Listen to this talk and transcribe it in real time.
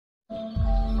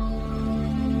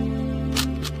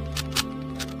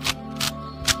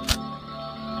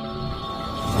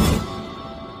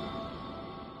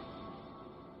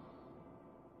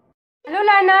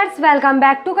Learners, welcome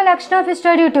back to collection of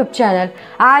study YouTube channel.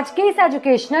 आज की इस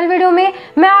एजुकेशनल वीडियो में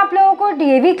मैं आप लोगों को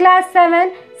DAV क्लास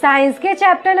 7 साइंस के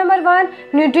chapter number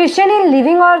 1 nutrition in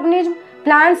living organism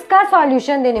plants का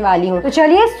सॉल्यूशन देने वाली हूँ। तो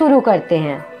चलिए शुरू करते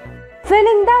हैं। Fill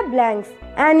in the blanks.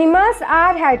 Animals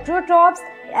are heterotrophs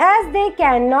as they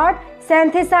can not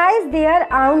synthesise their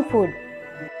own food.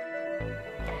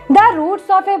 The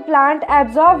roots of a plant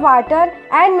absorb water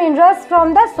and minerals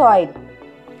from the soil.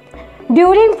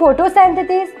 During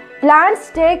photosynthesis, plants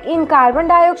take in carbon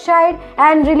dioxide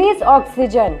and release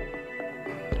oxygen.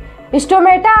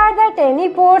 Stomata are the tiny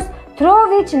pores through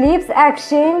which leaves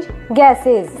exchange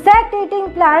gases. Insect-eating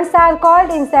plants are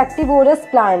called insectivorous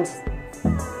plants.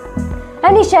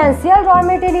 An essential raw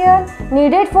material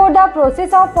needed for the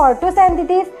process of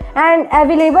photosynthesis and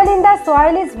available in the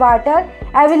soil is water,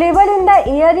 available in the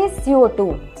air is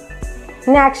CO2.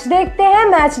 Next देखते हैं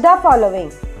match the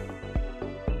following.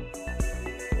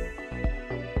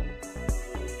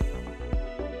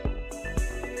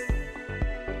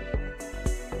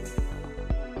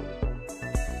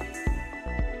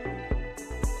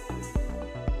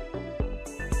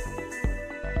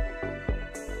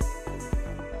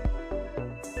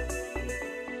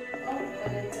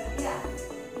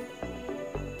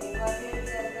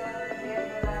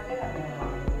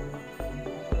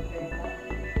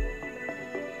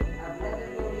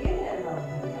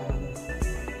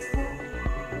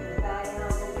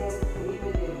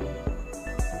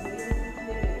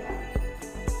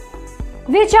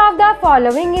 Which of the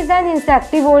following is an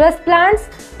insectivorous plant?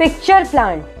 Picture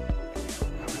plant.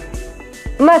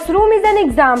 Mushroom is an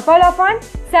example of an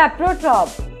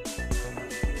saprotroph.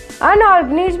 An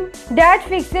organism that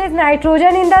fixes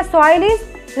nitrogen in the soil is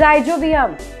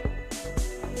rhizobium.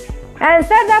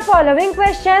 Answer the following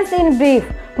questions in brief.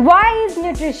 Why is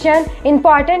nutrition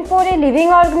important for a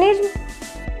living organism?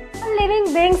 All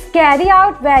living beings carry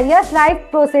out various life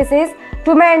processes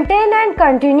to maintain and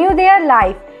continue their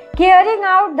life. Carrying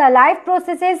out the life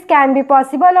processes can be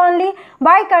possible only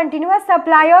by continuous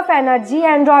supply of energy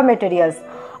and raw materials.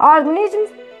 Organisms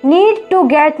need to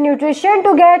get nutrition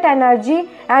to get energy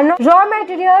and raw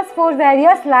materials for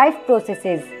various life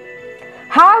processes.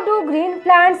 How do green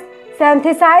plants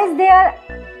synthesize their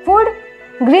food?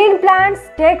 Green plants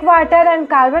take water and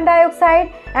carbon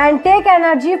dioxide and take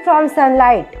energy from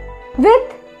sunlight.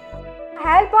 With the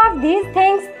help of these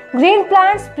things, green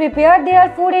plants prepare their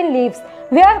food in leaves,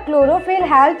 where chlorophyll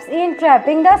helps in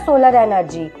trapping the solar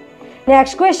energy.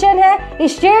 Next question है,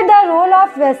 state the role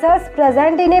of vessels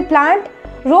present in a plant.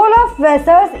 Role of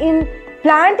vessels in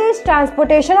plant is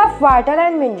transportation of water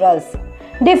and minerals.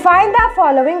 Define the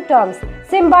following terms.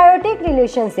 Symbiotic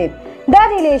relationship. The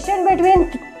relation between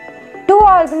two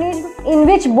organisms in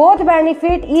which both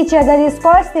benefit each other is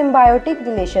called symbiotic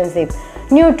relationship.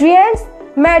 Nutrients.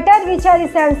 Matter which are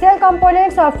essential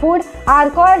components of food are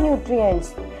called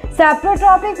nutrients.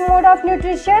 Saprotrophic mode of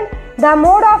nutrition. The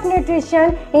mode of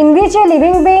nutrition in which a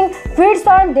living being feeds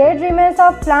on dead remains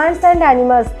of plants and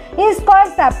animals is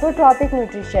called saprotrophic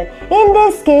nutrition. In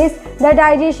this case, the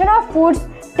digestion of foods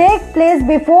takes place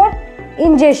before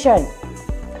ingestion.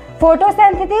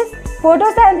 Photosynthesis.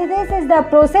 Photosynthesis is the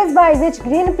process by which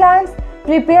green plants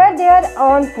prepare their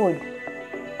own food.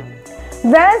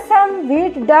 When some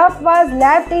wheat duff was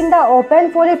left in the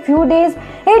open for a few days,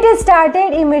 it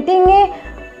started emitting a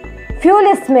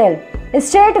fuel smell.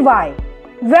 State why.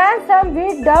 When some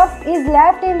wheat duff is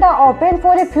left in the open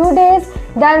for a few days,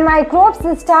 then microbes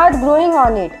start growing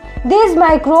on it. These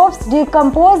microbes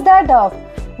decompose the duff.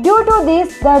 Due to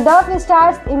this, the duff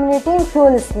starts emitting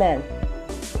fuel smell.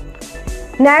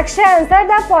 Next, answer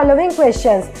the following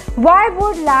questions. Why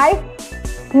would life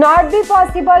not be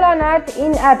possible on Earth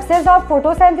in absence of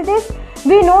photosynthesis?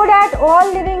 We know that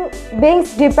all living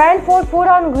beings depend for food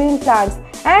on green plants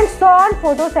and so on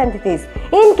photosynthesis.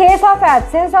 In case of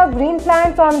absence of green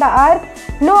plants on the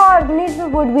Earth, no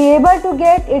organism would be able to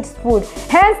get its food.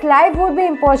 Hence, life would be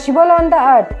impossible on the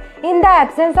Earth in the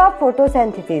absence of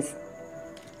photosynthesis.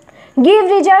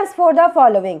 Give reasons for the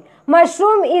following.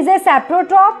 Mushroom is a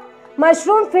saprotroph.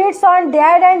 Mushroom feeds on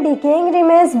dead and decaying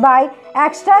remains by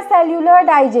extracellular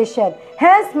digestion.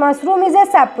 Hence, mushroom is a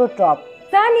saprotroph.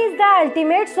 Sun is the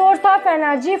ultimate source of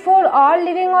energy for all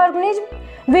living organisms.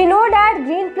 We know that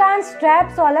green plants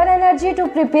trap solar energy to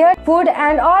prepare food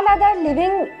and all other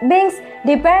living beings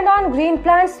depend on green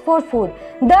plants for food.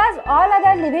 Thus, all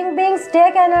other living beings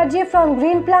take energy from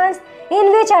green plants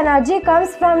in which energy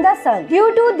comes from the sun.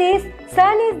 Due to this,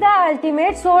 sun is the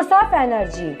ultimate source of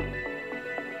energy.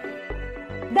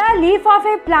 The leaf of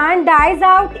a plant dies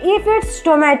out if its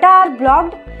stomata are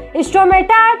blocked.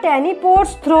 Stomata are tiny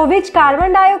pores through which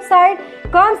carbon dioxide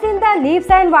comes in the leaves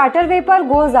and water vapor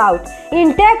goes out.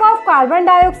 Intake of carbon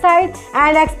dioxide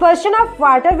and expulsion of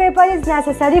water vapor is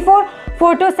necessary for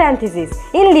photosynthesis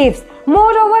in leaves.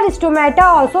 Moreover, stomata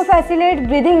also facilitate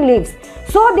breathing leaves.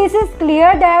 So this is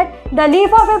clear that the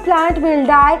leaf of a plant will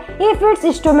die if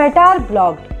its stomata are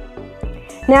blocked.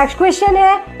 Next question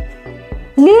है,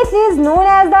 leaf is known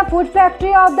as the food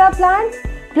factory of the plants.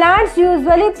 Plants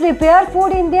usually prepare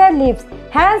food in their leaves.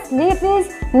 Hence, leaf is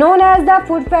known as the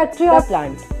food factory of the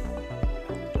plant.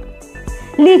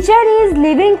 Lichen is a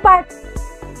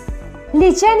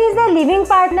living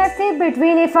partnership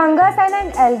between a fungus and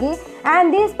an algae,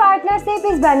 and this partnership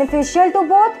is beneficial to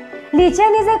both.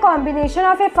 Lichen is a combination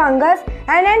of a fungus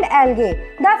and an algae.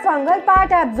 The fungal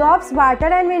part absorbs water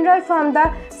and mineral from the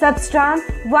substrate,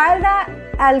 while the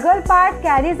algal part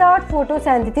carries out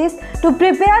photosynthesis to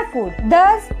prepare food.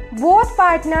 Thus, both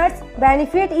partners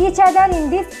benefit each other in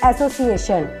this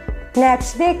association.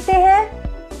 Next देखते हैं,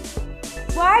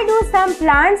 why do some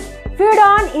plants feed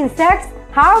on insects?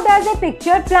 How does a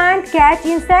picture plant catch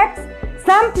insects?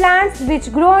 Some plants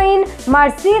which grow in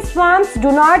marshy swamps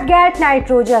do not get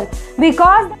nitrogen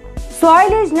because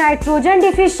soil is nitrogen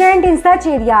deficient in such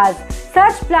areas.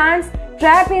 Such plants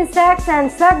trap insects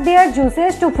and suck their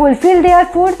juices to fulfill their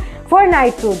food for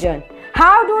nitrogen.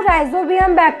 How do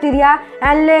rhizobium bacteria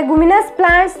and leguminous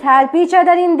plants help each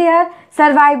other in their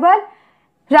survival?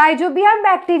 Rhizobium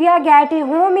bacteria get a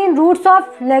home in roots of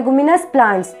leguminous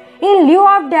plants. In lieu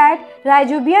of that,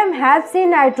 rhizobium helps in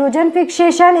nitrogen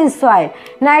fixation in soil.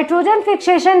 Nitrogen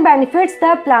fixation benefits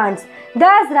the plants.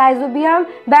 Thus, rhizobium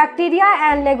bacteria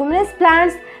and leguminous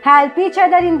plants help each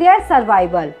other in their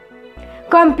survival.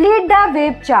 Complete the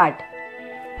wave chart.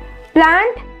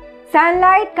 Plant,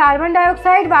 sunlight, carbon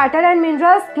dioxide, water and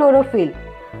minerals, chlorophyll.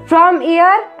 From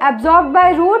air absorbed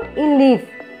by root in leaf.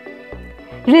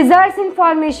 Results in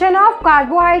formation of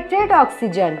carbohydrate,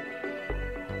 oxygen.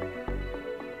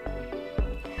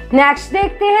 Next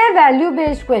देखते हैं value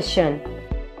based question.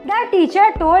 The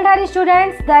teacher told her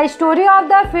students the story of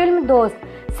the film Dost.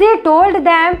 She told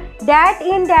them that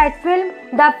in that film,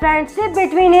 the friendship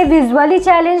between a visually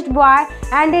challenged boy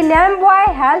and a lame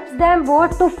boy helps them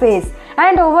both to face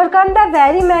and overcome the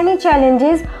very many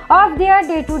challenges of their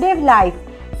day-to-day life.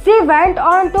 She went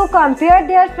on to compare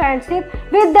their friendship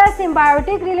with the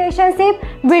symbiotic relationship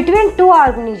between two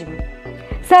organisms.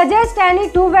 Suggest any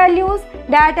two values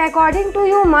that according to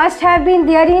you must have been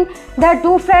there in the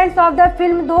two friends of the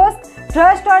film Dost: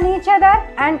 trust on each other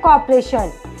and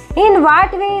cooperation. In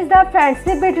what way is the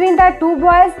friendship between the two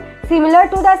boys similar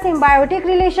to the symbiotic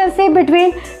relationship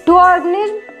between two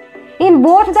organisms? In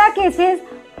both the cases,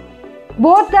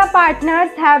 both the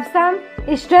partners have some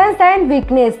strength and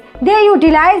weakness. They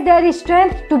utilize their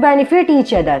strength to benefit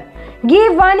each other.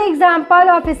 Give one example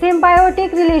of a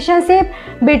symbiotic relationship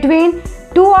between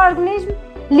two organisms.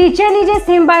 Lichen is a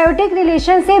symbiotic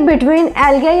relationship between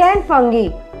algae and fungi.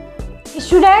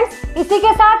 Students, इसी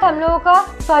के साथ हम लोगों का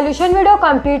solution video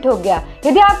complete हो गया।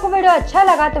 यदि आपको वीडियो अच्छा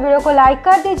लगा तो वीडियो को लाइक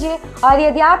कर दीजिए, और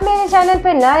यदि आप मेरे चैनल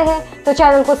पर नए हैं तो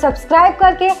चैनल को सब्सक्राइब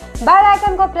करके बेल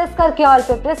आइकन को प्रेस करके ऑल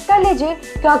पे प्रेस कर लीजिए,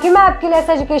 क्योंकि मैं आपके लिए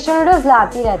एजुकेशन वीडियोस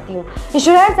लाती रहती हूँ।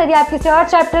 स्टूडेंट्स, यदि आप किसी और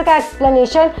चैप्टर का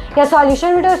एक्सप्लेनेशन या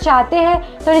सॉल्यूशन वीडियो चाहते हैं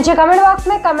तो नीचे कमेंट बॉक्स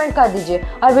में कमेंट कर दीजिए,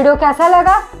 और वीडियो कैसा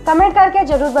लगा कमेंट करके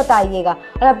जरूर बताइएगा,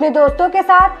 और अपने दोस्तों के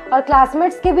साथ और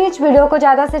क्लासमेट्स के बीच वीडियो को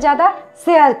ज़्यादा से ज़्यादा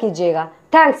शेयर कीजिएगा।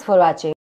 Thanks for watching.